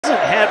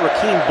hasn't had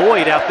Rakeem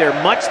Boyd out there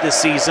much this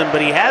season,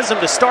 but he has him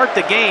to start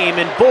the game.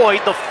 And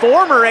Boyd, the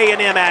former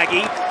A&M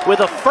Aggie, with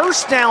a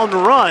first down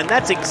run.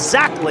 That's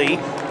exactly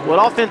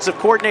what offensive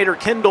coordinator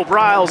Kendall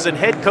Briles and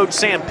head coach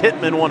Sam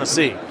Pittman want to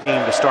see.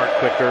 Team to start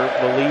quicker,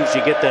 believes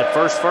you get that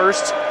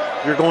first,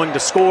 you're going to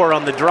score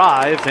on the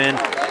drive. And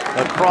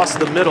across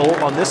the middle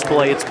on this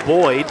play, it's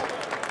Boyd.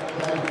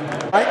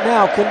 Right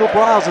now, Kendall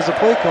Briles is a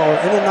play caller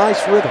in a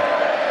nice rhythm.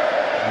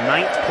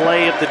 9th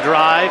play of the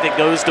drive. It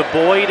goes to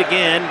Boyd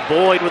again.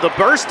 Boyd with a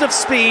burst of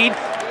speed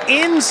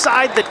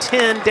inside the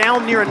 10,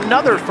 down near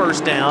another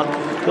first down.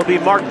 He'll be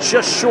marked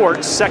just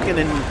short, second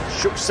and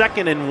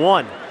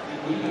 1.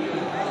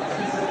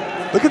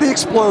 Look at the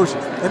explosion,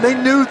 and they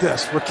knew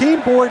this.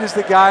 Rakeem Boyd is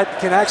the guy that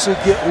can actually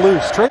get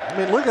loose. I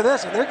mean, look at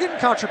this, and they're getting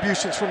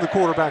contributions from the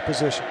quarterback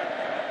position.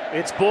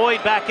 It's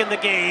Boyd back in the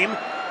game,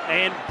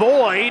 and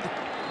Boyd,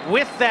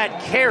 with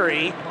that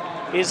carry,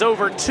 is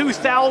over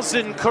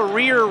 2,000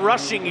 career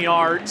rushing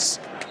yards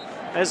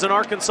as an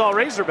Arkansas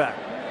Razorback.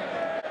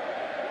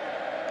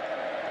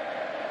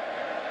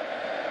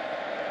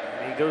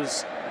 And he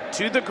goes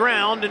to the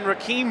ground, and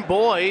Rakeem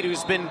Boyd,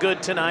 who's been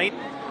good tonight,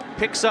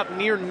 picks up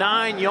near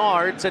 9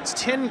 yards. That's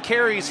 10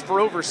 carries for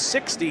over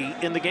 60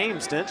 in the game,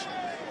 Stinch.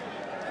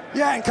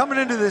 Yeah, and coming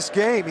into this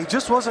game, he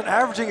just wasn't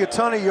averaging a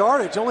ton of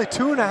yardage, only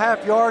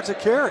 2.5 yards a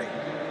carry.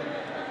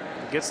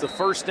 Gets the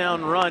first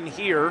down run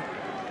here,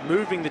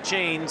 moving the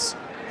chains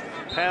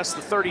past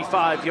the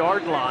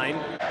 35-yard line.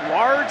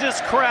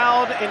 Largest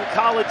crowd in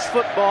college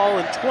football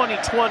in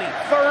 2020,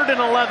 3rd and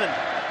 11.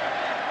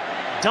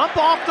 Dump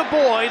off the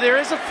Boyd, there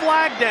is a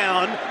flag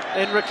down,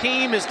 and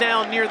Rakeem is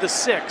down near the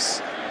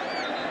 6.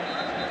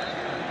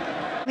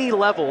 Any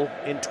level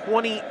in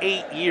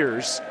 28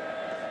 years,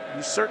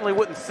 you certainly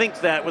wouldn't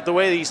think that with the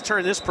way that he's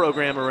turned this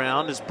program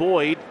around, as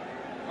Boyd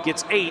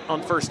gets 8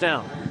 on first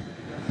down.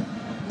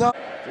 No.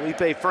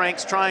 Felipe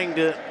Franks trying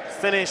to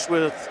finish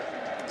with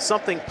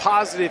something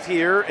positive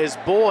here as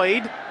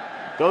Boyd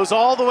goes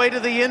all the way to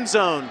the end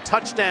zone.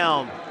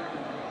 Touchdown.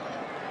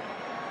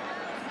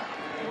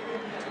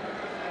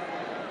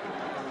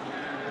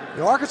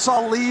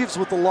 Arkansas leaves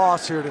with the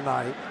loss here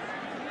tonight,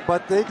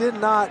 but they did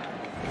not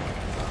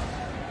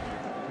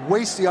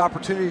waste the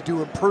opportunity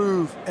to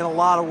improve in a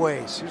lot of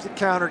ways. Here's the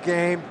counter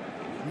game.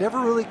 Never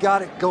really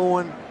got it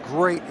going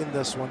great in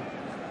this one,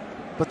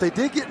 but they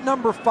did get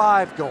number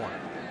 5 going.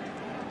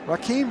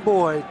 Rakeem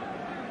Boyd,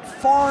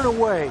 far and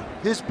away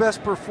his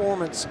best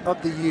performance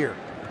of the year.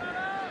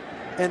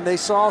 And they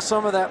saw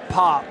some of that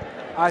pop,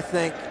 I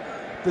think,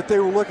 that they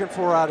were looking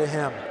for out of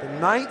him. The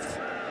 9th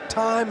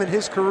time in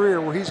his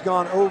career where he's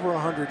gone over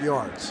 100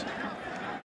 yards.